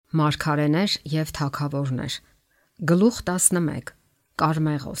Մարգարեներ եւ թագավորներ։ Գլուխ 11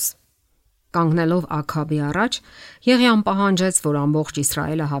 Կարմեղոս։ Կանգնելով Աքաբի առաջ, Եղիան պահանջեց, որ ամբողջ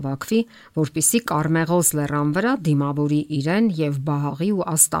Իսրայելը հավաքվի, որպիսի Կարմեղոս լեռան վրա դիմավորի իրեն եւ Բահաղի ու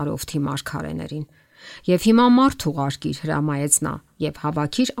Աստարոթի մարգարեներին։ Եվ հիմա մարդ ուղարկիր, հրամայեց նա, եւ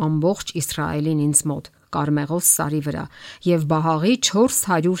հավաքիր ամբողջ Իսրայելին ինձ մոտ, Կարմեղոս սարի վրա, եւ Բահաղի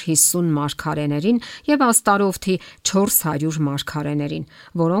 450 մարգարեներին եւ Աստարոթի 400 մարգարեներին,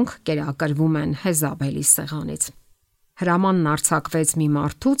 որոնք կերակրվում են Հեզաբելի սեղանից։ Հրամանն արձակվեց մի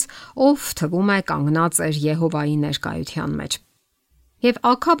մարդուց, ով թվում է կանգնած էր Եհովայի ներկայության մեջ։ Եվ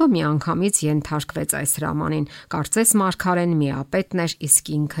Աքաբը միանգամից ենթարկվեց այս հրամանին, կարծես մարգարեն միապետն էր,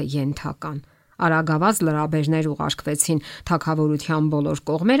 իսկ ինքը ենթական։ Արագավազ լրաբերներ ուղարկվեցին թագավորության բոլոր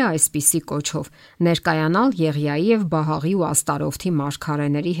կողմերը այսպիսի կոչով՝ ներկայանալ Եղիայի եւ Բահաղի ու Աստարոթի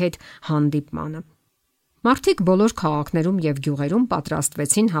մարգարեների հետ հանդիպմանը։ Մարդիկ բոլոր քաղաքներում եւ գյուղերում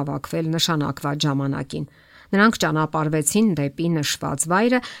պատրաստվեցին հավաքվել նշանակված ժամանակին։ Նրանք ճանապարհվեցին դեպի նշված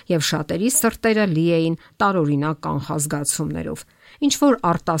վայրը եւ շատերի սրտերը լի էին տարօրինակ կանխազգացումներով։ Ինչ որ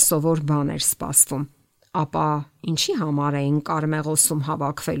արտասովոր բան էր սպասվում։ Ապա ինչի համար էին Կարմեղոսում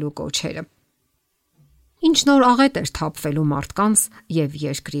հավաքվելու կոչերը։ Ինչ նոր աղետ էր թափվելու մարդկանց եւ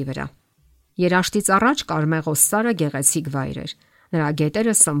երկրի վրա։ Երաշտից առաջ Կարմեղոս սարը գեղեցիկ վայր էր։ Նրա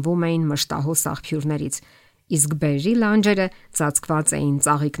գետերը սնվում էին մշտահոս աղբյուրներից, իսկ բերրի լանջերը ծածկված էին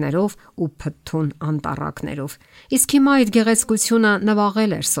ծաղիկներով ու փթթուն անտառակներով։ Իսկ հիմա այդ գեղեցկությունը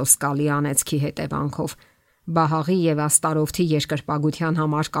նվաղել էր սոսկալի անեծքի հետևանքով։ Բահաղի եւ Աստարոթի երկրպագության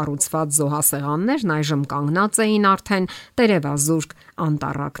համար կառուցված զոհասեղաններն այժմ կանգնած էին արդեն տերևազուրկ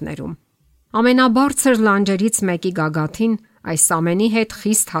անտառակներում։ Ամենաբարձր լանջերից մեկի գագաթին այս ամենի հետ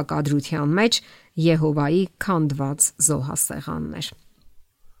խիստ հակադրության մեջ Եհովայի քանդված զոհասեղաններ։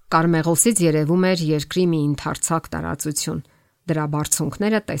 Կարմեղոսից երևում էր երկրի մի ընդարձակ տարածություն։ Դրա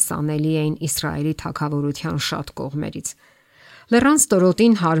բարձունքները տեսանելի էին Իսրայելի թագավորության շատ կողմերից։ Լեռան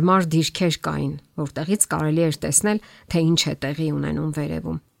ստորոտին հարմար դիրքեր կային, որտեղից կարելի էր տեսնել, թե ինչ է տեղի ունենում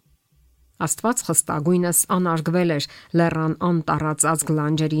վերևում։ Աստված խստագույնս անարգվել էր լեռան անտառածածկ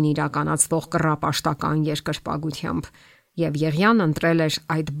լանջերին իրականացվող կռապաշտական երկրպագությամբ, եւ Եղիան ընտրել էր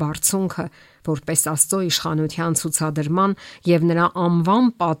այդ բարձունքը որպես Աստծո իշխանության ցուցադրման եւ նրա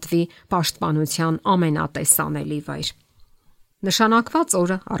անվան պատվի պաշտպանության ամենատեսանելի վայր։ Նշանակված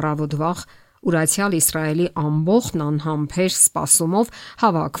օրը առավոտ վաղ ուրացյալ Իսրայելի ամբողջն անհամբեր սպասումով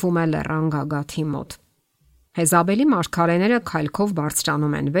հավաքվում է լեռան գագաթի մոտ։ Հեզաբելի մարգարեները քայլքով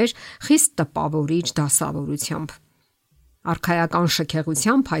բարձրանում են վեր խիստ տպավորիչ դասավորությամբ։ Արքայական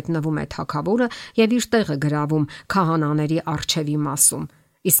շքեղությամբ հայտնվում է թագավորը եւ իր տեղը գրավում քահանաների արչեւի մասում,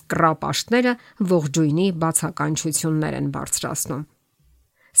 իսկ կռապաշտները ողջույնի բացականչություններ են բարձրացնում։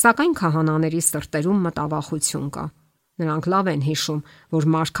 Սակայն քահանաների սրտերում մտավախություն կա։ Նրանք լավ են հիշում, որ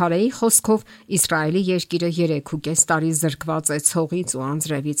մարգարեի խոսքով Իսրայելի երկիրը 3.5 տարի զրկված է ցողից ու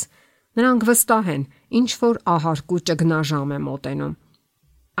անձրևից։ Նրանք վստահ են, ինչ որ ահարկու ճգնաժամ է մոտենում։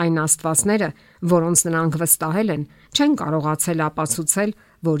 Այն աստվածները, որոնց նրանք վստահել են, չեն կարողացել ապացուցել,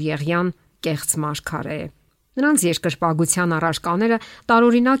 որ Եղիան կեղծ մարգարե է։ Նրանց երկրպագության առարկաները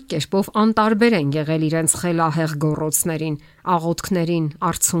տարօրինակ կերպով անտարբեր են եղել իրենց խելահեղ գոռոցներին, աղոթքներին,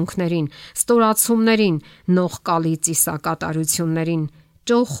 արցունքներին, ստորացումներին, նողկալի ծիսակատարություններին,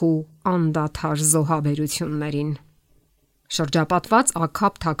 ճոխ ու անդադար զոհաբերություններին։ Շրջապատված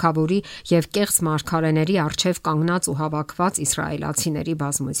Աքաբ թագավորի եւ կեղծ մարգարեների արչեւ կանգնած ու հավաքված իսրայելացիների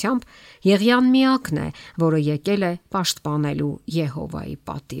բազմությամբ Եղիան միակն է, որը եկել է պաշտպանելու Եհովայի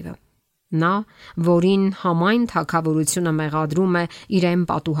պատիվը։ Նա, որին համայն թագավորությունը մեղադրում է իրեն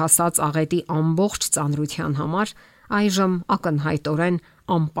պատուհասած աղետի ամբողջ ծանրության համար, այժմ ակնհայտորեն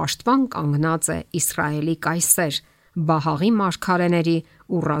անպաշտպան կանգնած է Իսրայելի կայսեր, Բահաղի մարգարեների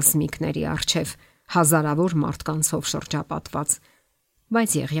ու ռազմիկների արչեւ, հազարավոր մարդկանցով շրջապատված,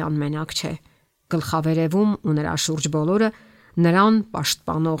 բայց Եղիան մենակ չէ։ Գլխավերևում ու նրա շուրջ բոլորը նրան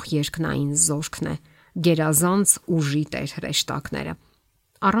պաշտպանող երկնային զորքն է, գերազանց ուժի տեր հրեշտակները։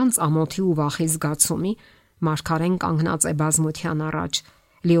 Առանց ամոթի ու վախի զգացումի մարգարեն կանգնած է բազմության առաջ,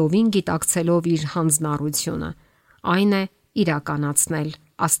 լիովին գիտակցելով իր հանձնառությունը, այն է իրականացնել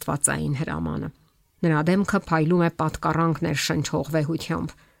աստվածային հրամանը։ Նրա դեմքը փայլում է պատկառանքներ շնչող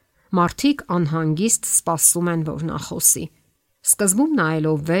վեհությամբ։ Մարդիկ անհանգիստ սպասում են, որ նա խոսի։ Սկզբում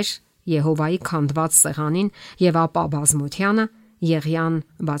նայելով վեր Եհովայի քանդված սեղանին եւ ապա բազմությանը, Եղիան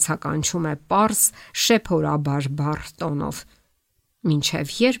բացականչում է պարզ շեփորաբար տոնով.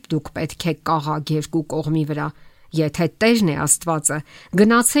 «Մինչև երբ դուք պետք է կաղաք երկու կողմի վրա, եթե Տերն է Աստվածը,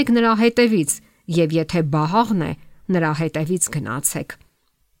 գնացեք նրա հետևից, եւ եթե Բահաղն է, նրա հետևից գնացեք»։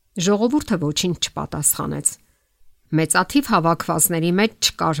 Ժողովուրդը ոչինչ չպատասխանեց։ Մեծաթիվ հավաքվածների մեջ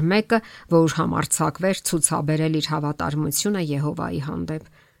չկար մեկը, որ համարձակվեր ցուցաբերել իր հավատարմությունը Եհովայի հանդեպ։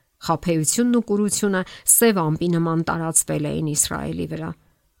 Խաբեությունն ու կուրությունը սև ամպի նման տարածվել էին Իսրայելի վրա։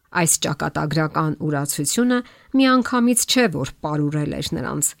 Այս ճակատագրական ուրացությունը միանգամից չէ, որ պարուրել էր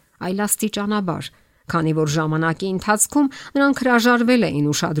նրանց, այլ աստիճանաբար, քանի որ ժամանակի ընթացքում նրանք հրաժարվել էին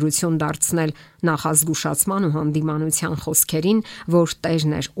ուշադրություն դարձնել նախազգուշացման ու հանդիմանության խոսքերին, որ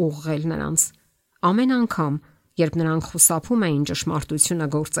Տերն էր ուղղել նրանց։ Ամեն անգամ, երբ նրանք խուսափում էին ճշմարտությունը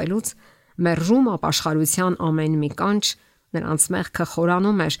գործելուց, մերժում ապաշխարության ամեն մի կանչ, նրանց մեղքը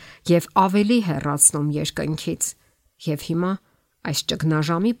խորանում էր եւ ավելի հեռացնում երկնքից։ Եվ հիմա, այս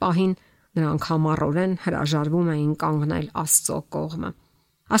ճգնաժամի պահին, նրանք համառորեն հրաժարվում էին կանգնել Աստծո կողմը։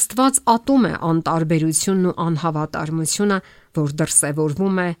 Աստված ատում է անտարբերությունն ու անհավատարմությունը, որ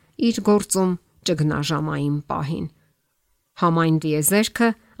դրսևորվում է իր գործում ճգնաժամային պահին։ Համայն դիեզերքը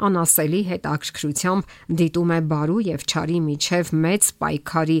անասելի հետաքրքրությամբ դիտում է բարու եւ չարի միջև մեծ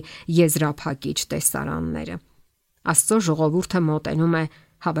պայքարի եզրափակիչ տեսարանները։ Աստծո ժողովուրդը մոտենում է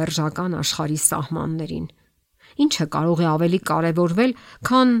հավերժական աշխարհի սահմաններին։ Ինչը կարող է ավելի կարևորվել,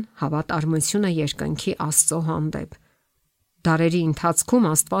 քան հավատարմությունը երկնքի Աստծո հանդեպ։ Դարերի ընթացքում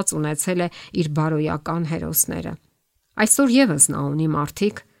Աստված ունեցել է իր բարոյական հերոսները։ Այսօր եւս նա ունի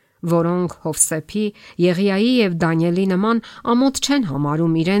մարդիկ, որոնք Հովսեփի, Եղիայի եւ Դանիելի նման ամոթ չեն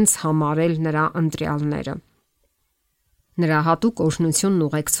համարում իրենց համարել նրա ընտրյալները։ Նրա հատուկ օրհնությունն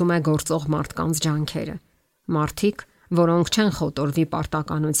ուղեկցում է գործող մարդկանց ջանքերը։ Մարդիկ, որոնք չեն խոտորվի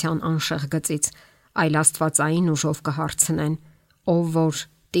պարտականության անշեղ գծից, այլ աստվածային ուժով կհարցնեն, ով որ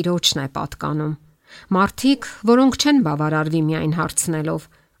Տիրոջն է պատկանում։ Մարդիկ, որոնք չեն բավարարվի միայն հարցնելով,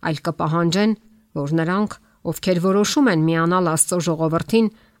 այլ կպահանջեն, որ նրանք, ովքեր որոշում են միանալ Աստծո ժողովրդին,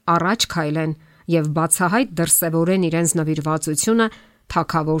 առաջ քայլեն եւ բացահայտ դրսեւորեն իրենց նվիրվածությունը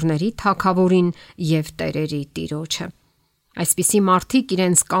թագավորների թագավորին եւ տերերի Տիրոջը։ Այսպիսի մարդիկ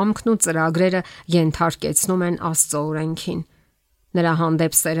իրենց կամքն ու ծրագրերը ենթարկեցնում են Աստծո օրենքին։ Նրա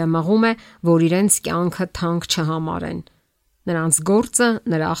հանդեպ սերը մղում է, որ իրենց կյանքը թանկ չհամարեն։ Նրանց գործը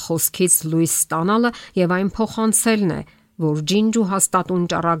նրա խոսքից լույս ստանալը եւ այն փոխանցելն է, որ ջինջ ու հաստատուն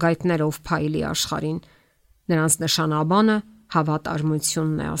ճառագայթներով փայլի աշխարհին։ Նրանց նշանաբանը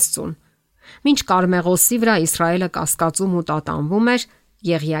հավատարմությունն է Աստծուն։ Մինչ Կարմեղոսի վրա Իսրայելը կասկածում ու տատանվում էր,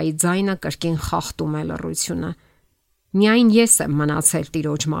 Եղիայի ձայնը կրկին խախտում է լռությունը։ Միայն ես եմ մնացել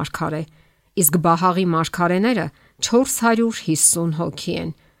Տիրոջ մարգարե, իսկ Բահաղի մարգարեները 450 հոգի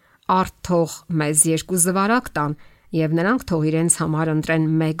են։ Արդ թող մեզ 2 զվարակ տան, եւ նրանք թող իրենց համար ընտրեն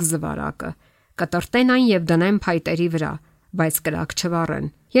 1 զվարակը։ Կտրտեն այն եւ դնեն փայտերի վրա, բայց կրակ չվառեն։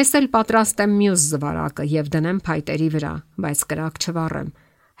 Ես էլ պատրաստ եմ մյուս զվարակը եւ դնեմ փայտերի վրա, բայց կրակ չվառեմ։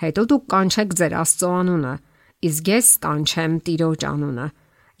 Հետո դուք կանչեք ձեր Աստծո անունը, իսկ ես կանչեմ Տիրոջ անունը,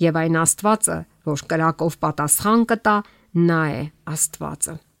 եւ այն Աստվածը, որ կրակով պատասխան կտա, նա է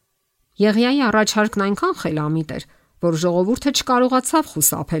Աստվածը։ Եղիայի առաջարկն այնքան խելամիտ էր, որ ժողովուրդը չկարողացավ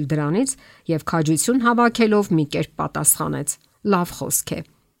խուսափել դրանից եւ քաջություն հավաքելով մի կերպ պատասխանեց. լավ խոսք է։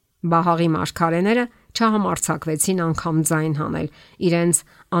 Բահաղի մարգարեները չհամարձակվեցին անգամ ձայն հանել իրենց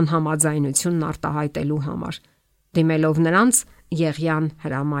անհամաձայնությունն արտահայտելու համար։ Դիմելով նրանց, Եղիան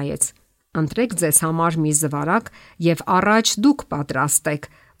հրամայեց. ընտրեք ձեզ համար մի զվարակ եւ առաջ դուք պատրաստեք,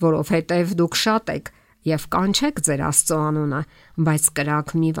 որովհետեւ դուք շատ եք եւ կանչեք ձեր Աստծո անունը, բայց կրակ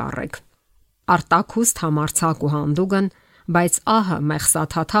մի վառեք։ Արտակուստ համարցակ ու հանդուգն, բայց ահը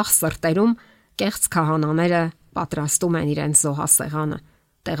մեղսաթաթախ սրտերում կեղծ քահանաները պատրաստում են իրենց զոհասեղանը,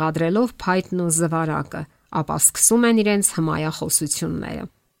 տեղադրելով փայտն ու զվարակը, ապա սկսում են իրենց հմայախոսությունները։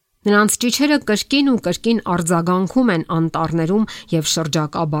 Նրանց ճիչերը կրկին ու կրկին արձագանքում են անտառներում եւ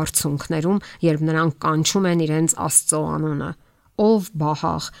շրջակա բարձունքներում, երբ նրանք կանչում են իրենց Աստծո անունը. Ով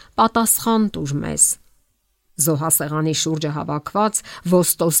Բահաղ, պատասխան տուր մեզ։ Զոհասեղանի շուրջը հավաքված,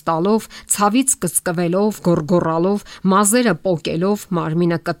 ոստոս տալով, ցավից կծկվելով, գոռգոռալով, մազերը պոկելով,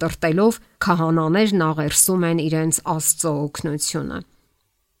 մարմինը կտրտելով, քահանաներն աղերսում են իրենց Աստծո օգնությունը։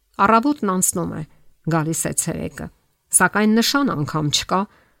 Առավոտն անցնում է, գալիս է ցերեկը, սակայն նշան անգամ չկա,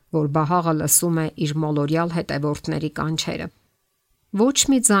 որ Բահաղը լսում է իր մոլորյալ հետևորդների կանչերը։ Ոչ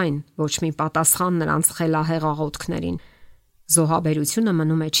մի ձայն, ոչ մի պատասխան նրանց խելահեղ աղոթքներին։ Զոհաբերությունը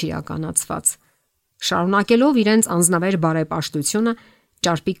մնում է չիրականացված։ Շարունակելով իրենց անձնավեր բարեպաշտությունը,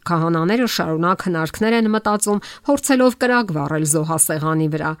 ճարպիկ քահանաները շարունակ հնարքներ են մտածում, փորձելով կրակ վառել զոհասեղանի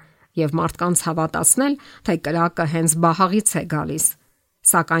վրա եւ մարդկանց հավատացնել, թե կրակը հենց Բահաղից է գալիս։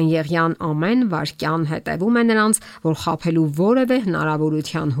 Սակայն Եղիան ամեն վայրկյան հետևում է նրանց, որ խաբելու որևէ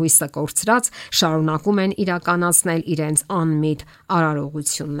հնարավորության հույսը կորցրած շարունակում են իրականացնել իրենց անմիտ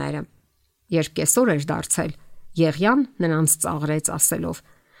արարողությունները։ Երբ կեսօր էր դարձել, Եղիան նրանց ծաղրեց ասելով.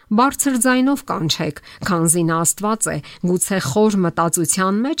 Բարձր ձայնով կանչեք, քանզի նա Աստված է, գուցե խոր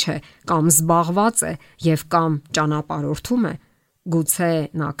մտածության մեջ է, կամ զբաղված է եւ կամ ճանապարհորդում է, գուցե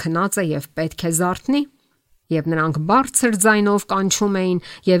նա քնած է եւ պետք է զարթնի։ Եվ նրանք բարձր ձայնով կանչում էին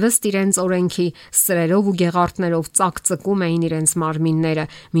եւ ըստ իրենց օրենքի սրերով ու գեղարդներով ծակծկում էին իրենց մարմինները,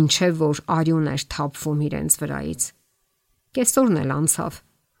 մինչեւ որ արյուն էր թափվում իրենց վրայից։ Կեսօրն էլ անցավ։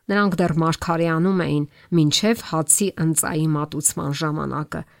 Նրանք դեռ մարգարեանում էին, մինչև հացի ընծայի մատուցման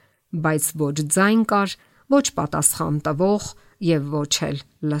ժամանակը, բայց ոչ ձայն կար, ոչ պատասխան տվող եւ ոչ էլ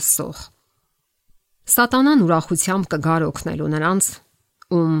լսող։ Սատանան ուրախությամբ կգար օգնելու նրանց,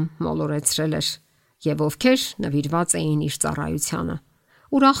 ում մոլորեցրել էր, եւ ովքեր նվիրված էին իր ծառայությանը։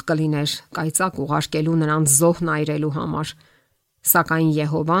 Ուրախ կլիներ կայծակ ուղարկելու նրանց զոհն այրելու համար, սակայն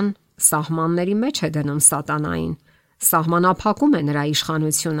Եհովան սահմանների մեջ է դնում սատանային, սահմանափակում է նրա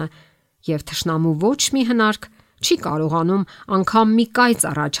իշխանությունը եւ թշնամու ոչ մի հնարք չի կարողանում անգամ մի կայծ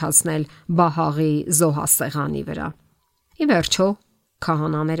առաջացնել Բահաղի զոհասեղանի վրա։ Ի վերջո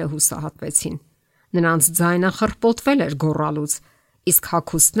քահանաները հուսահատվեցին։ Նրանց ձայնը խռպոտվել էր գոռալուց, իսկ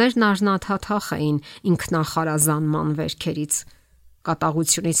հագուստներն արժանաթաթախ էին ինքնախարազանման վերքերից։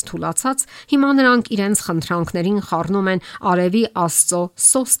 Կատաղությունից թուլացած հիմա նրանք իրենց խնդրանքներին խառնում են արևի Աստծո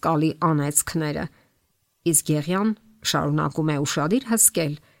սոսկալի անեծքները։ Իսկ Եղիան շարունակում է ուշադիր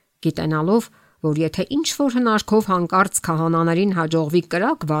հսկել, գիտենալով, որ եթե ինչ-որ հնարքով հանկարծ քահանաներին հաջողվի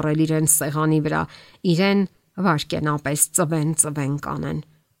կրակ վառել իրեն սեղանի վրա, իրեն վարկենապես ծվեն կանեն։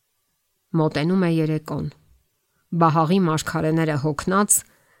 Մոտենում է երեկոն։ Բահաղի մարգարեները հոգնած,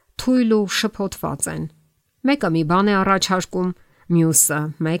 թույլ ու շփոթված են։ Մեկը մի բան է առաջարկում, մյուսը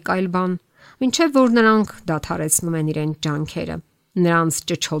մեկ այլ բան, մինչև որ նրանք դադարեցնում են իրենց ջանքերը։ Նրանց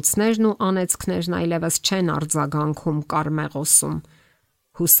ճչոցներն ու անեծքներն այլևս չեն արձագանքում Կարմեղոսում։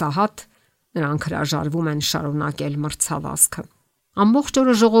 Հուսահատ նրանք հրաժարվում են շարունակել մրցավազքը։ Ամբողջ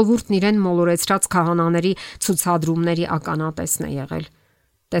օրը ժողովուրդն իրեն մոլորեցրած քահանաների ցուցադրումների ականատեսն է եղել։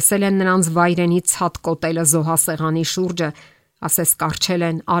 Տեսել են նրանց վայրենի ցատկոտելը զոհասեղանի շուրջը, ասես կառչել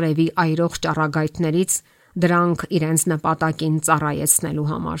են արևի այրող ճառագայթներից, դրանք իրենց նպատակին ծառայեցնելու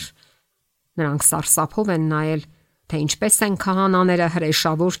համար։ Նրանք սարսափով են նայել, թե ինչպես են քահանաները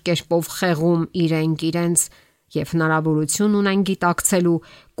հրեշավոր կերպով խեղում իրենց եւ հնարավորություն ունեն գիտակցելու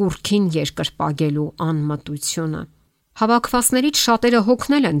կուրքին երկրպագելու անմտությունը։ Հավաքվածներից շատերը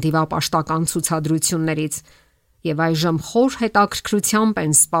հոգնել են դիվապաշտական ցուցադրություններից եւ այժմ խոր հետաքրքրությամբ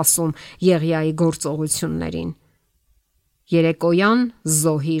են սպասում Եղիայի գործողություններին։ Երեկոյան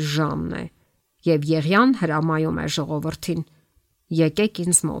զոհի ժամն է եւ Եղիան հրամայում է ժողովրդին. եկեք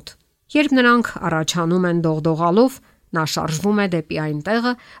ինձ մոտ։ Երբ նրանք առաջանում են դողդողալով, նա շարժվում է դեպի այն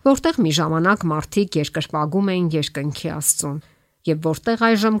տեղը, որտեղ մի ժամանակ մարդիկ երկրպագում էին երկնքի Աստծուն, եւ որտեղ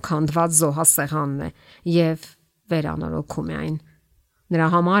այժմ քանդված զոհասեղանն է եւ վերանորոգում է այն։ Նրա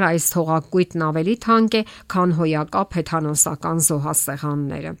համար այս թողակույտն ավելի թանկ է, քան հոյակապ հեթանոսական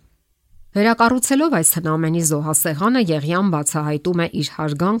զոհասեղանները։ Վերակառուցելով այս հնամենի զոհասեղանը, Եղիան բացահայտում է իր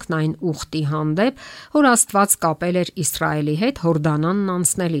հարգանքն այն ուխտի հանդեպ, որ Աստված կապել էր Իսրայելի հետ Հորդանանն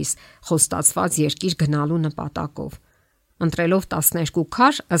անցնելիս, խոստացված երկիր գնալու նպատակով։ Ընտրելով 12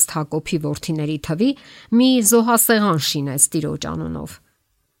 քար ըստ Հակոբի որդիների թվի, մի զոհասեղան շինեց Տիրոջ անունով։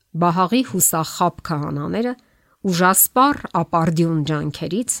 Բահաղի հուսախապ քահանաները ուժասպառ ապարդյուն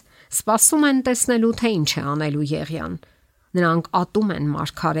ջանքերից սպասում են տեսնելու, թե ինչ է անելու Եղիան։ Նրանք ատում են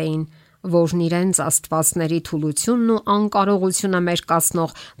մարգարեին, որն իրենց աստվածների թուլությունն ու անկարողությունը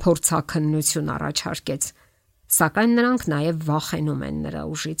մերկացնող փորձաքննություն առաջարկեց, սակայն նրանք նաև վախենում են նրա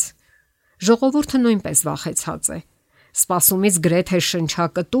ուժից։ Ժողովուրդը նույնպես վախեցած է։ Սպասումից գրեթե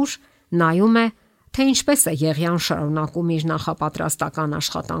շնչակտուր նայում է, թե ինչպես է Եղիան շարունակում իր նախապատրաստական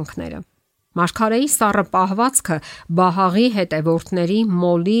աշխատանքները։ Մարգարեի սառը պահվածքը Բահաղի հետևորդների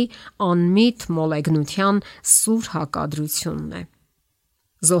մոլի անմիտ մոլեգնության սուր հակադրությունն է։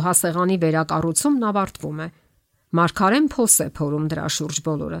 Զոհասեղանի վերակառուցումն ավարտվում է։ Մարգարեն փոս է փորում դրա շուրջ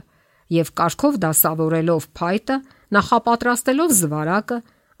բոլորը եւ կարգով դասավորելով փայտը, նախապատրաստելով զվարակը,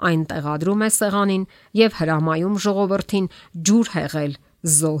 այն տեղադրում է սեղանին եւ հրամայում ժողովրդին ջուր հեղել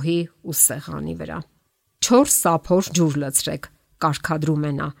զոհի ու սեղանի վրա։ 4 սափոր ջուր լցրեք, կարգադրում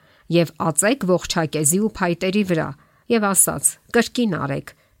է նա, եւ ածեք ողջակեզի ու փայտերի վրա, եւ ասաց. կրկին արեք,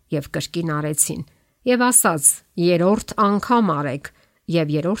 եւ կրկին արեցին, եւ ասաց. երրորդ անգամ արեք,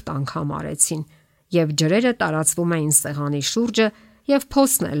 եւ երրորդ անգամ արեցին, եւ ջրերը տարածվում էին սեղանի շուրջը, եւ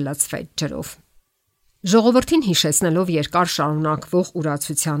փոսն էլ լցվեց ջրով։ Ժողովրդին հիշեցնելով երկար շարունակվող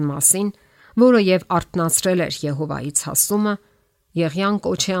ուրացության մասին, որը եւ արթնացրել էր Եհովայի ցասումը, Եղիան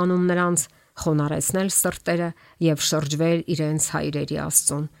կոչ է անում նրանց խոնարեցնել սրտերը եւ շրջվել իրենց հայրերի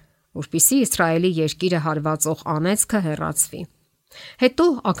Աստծուն, որպիսի Իսրայելի երկիրը հարվածող անեծքը հեռացվի։ Հետո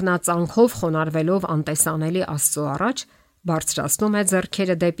ակնածանքով խոնարհվելով անտեսանելի Աստծո առաջ, բարձրացնում է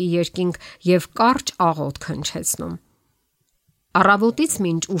ձեռքերը դեպի երկինք եւ կարճ աղոթք հնչեցնում։ Առավոտից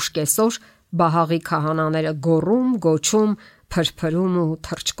մինչ ուշ կեսօր Բահաղի քահանաները գոռում, գոչում, փրփրում ու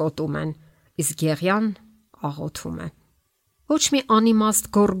թռչկոտում են, իսկ Եղիան աղոթում է։ Ոչ մի անիմաստ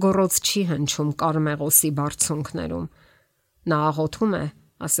գոռգոռոց չի հնչում Կարմեղոսի բարձունքներում։ Նա աղոթում է,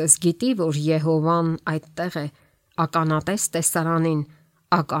 ասես գիտի, որ Եհովան այդտեղ է, ականատես տեսարանին,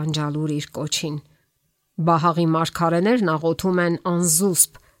 ականջալուր իր կոչին։ Բահաղի մարգարեներն աղոթում են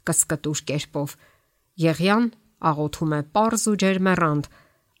անզուսպ, կսկտուր կերպով։ Եղիան աղոթում է պարզ ու ջերմեռանդ,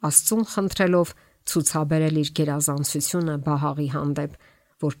 Աստծուն խնդրելով ցուցաբերել իր գերազանցությունը Բահաղի հանդեպ,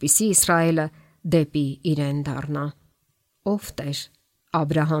 որպիսի Իսրայելը դեպի իրեն դառնա։ Ով Տեր,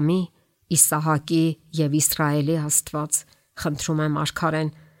 Աբրահամի, Իսահակի եւ Իսրայելի Աստված, խնդրում է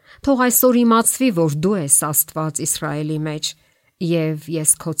մարգարեն, թող այսօր իմացվի, որ դու ես Աստված Իսրայելի մեջ, եւ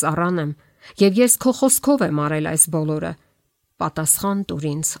ես քո ծառան եմ, եւ ես քո խոսքով եմ արել այս բոլորը։ Պատասխան տուր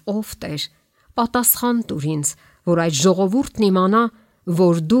ինձ, ով Տեր, պատասխան տուր ինձ, որ այդ ժողովուրդն իմանա,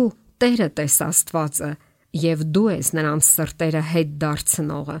 որ դու Տերը տես Աստվածը եւ դու ես նրանց սրտերը հետ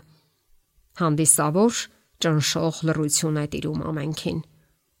դարձնողը։ Հանդիսավոր ճնշող լռություն է տիրում ամենքին։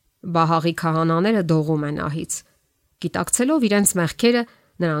 Բահաղի քահանաները դողում են ահից, գիտակցելով իրենց մեղքերը,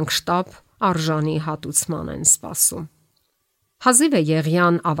 նրանք շտապ արժանի հատուցման են սպասում։ Հազիվ է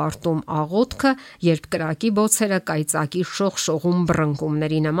Եղիան ավարտում աղոթքը, երբ կրակի բոցերը կայծակի շողշողում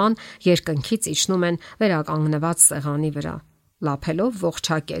բռնկումների նման երկնքից իջնում են վերականգնված սեղանի վրա, լափելով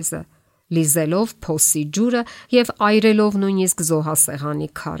ողջակեզը, լիզելով փոսի ջուրը եւ այրելով նույնիսկ զոհասեղանի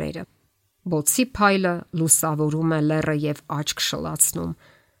քարերը։ Բոցի փայլը լուսավորում է լեռը եւ աչք շլացնում։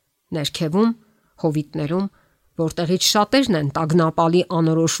 Ներքևում, հովիտներում, որտեղից շատերն են տագնապալի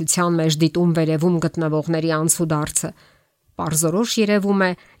անորոշության մեջ դիտում վերևում գտնվողների անցուդարձը, պարզորոշ երևում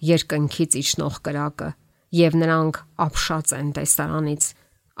է երկնքից իջնող կրակը, եւ նրանք ապշած են տեսարանից։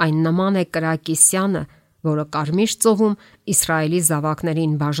 Այն նման է կրակի սյանը, որը Կարմիր ծովում Իսրայելի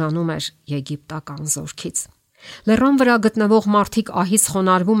զավակներին բաժանում էր եգիպտական զորքից։ Լեռան վրա գտնվող մարդիկ ահից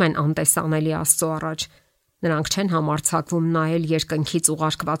խոնարհվում են անտեսանելի Աստծո առաջ։ Նրանք չեն համարձակվում նայել երկնքից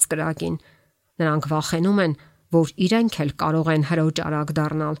ուղարկված կրակին։ Նրանք վախենում են, որ իրենք էլ կարող են հրոջ արագ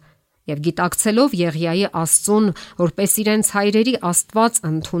դառնալ, եւ գիտակցելով Եղիայի Աստծուն, որպես իրենց հայրերի Աստված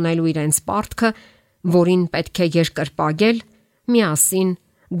ընդունելու իրենց պարտքը, որին պետք է երկրպագել, միասին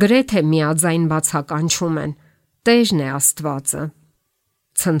գրեթե միաձայն բացականչում են. Տերն է Աստվածը։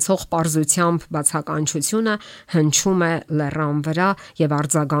 Ցնցող պարզությամբ բացականչությունը հնչում է լեռան վրա եւ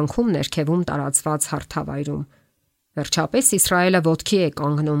արձագանքում ներքևում տարածված հարթավայրում։ Վերջապես Իսրայելը ոտքի է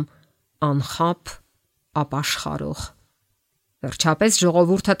կանգնում, անխապ, ապաշխարող։ Վերջապես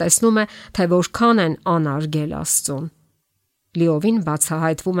ժողովուրդը տեսնում է, թե որքան են անարգել Աստծուն։ Լիովին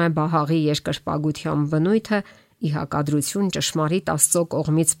բացահայտվում է Բահաղի երկրպագության բնույթը ի հակադրություն ճշմարիտ Աստծո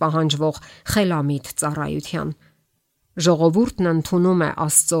կողմից պահանջվող խելամիտ ծառայության։ Ժողովուրդն ընդունում է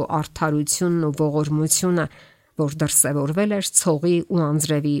Աստծո արդարությունն ու ողորմությունը, որ դրսևորվել էր ցողի ու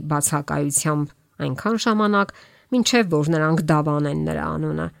անձրևի բացակայությամբ այնքան ժամանակ, մինչև որ նրանք դավանեն նրա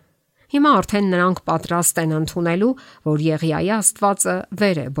անունը։ Հիմա արդեն նրանք պատրաստ են ընդունելու, որ Եղիայի Աստվածը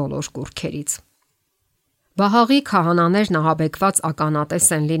վեր է բոլոր կուռքերից։ Բահաղի քահանաներն ահաբեկված ականատես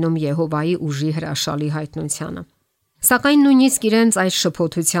են լինում Եհովայի ուժի հրաշալի հայտնությանը։ Սակայն նույնիսկ իրենց այս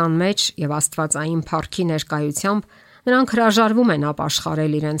շփոթության մեջ եւ աստվածային փառքի ներկայությամբ նրանք հրաժարվում են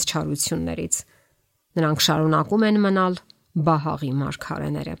ապաշխարել իրենց չարություններից։ Նրանք շարունակում են մնալ Բահաղի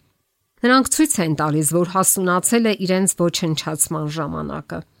մարգարեները։ Նրանք ցույց են տալիս, որ հասունացել է իրենց ոչնչացման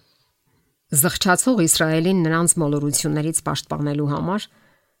ժամանակը։ Զղջացող Իսրայելին նրանց մոլորություններից պաշտպանելու համար,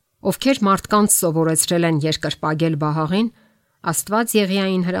 ովքեր մարդկանց սովորեցրել են երկրպագել Բահաղին, Աստված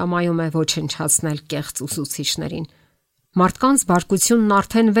Եղիային հրամայում է ոչնչացնել կեղծ ուսուցիչներին։ Մարդկանց բարկությունն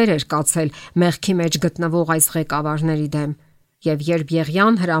արդեն վեր էր կացել մեղքի մեջ գտնվող այս ղեկավարների դեմ, եւ երբ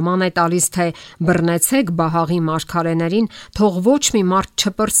Եղիան հրաման է տալիս, թե բռնեցեք Բահաղի մարգարեներին, թող ոչ մի մարդ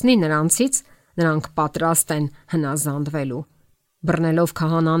չպրծնի նրանցից, նրանք պատրաստ են հնազանդվելու։ Բռնելով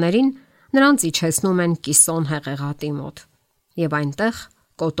քահանաներին, նրանց իջեցնում են Կիսոն հեղեղատի մոտ, եւ այնտեղ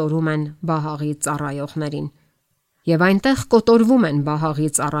կոտորում են Բահաղի ծառայողներին։ Եվ այնտեղ կոտորվում են Բահաղի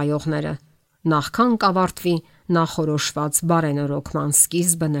ծառայողները, նախքան կավարտվի նախորոշված բարենորոգման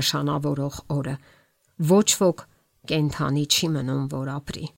սկիզբը նշանավորող օրը։ Ոչ ոք կենթանի չի մնում, որ ապրի։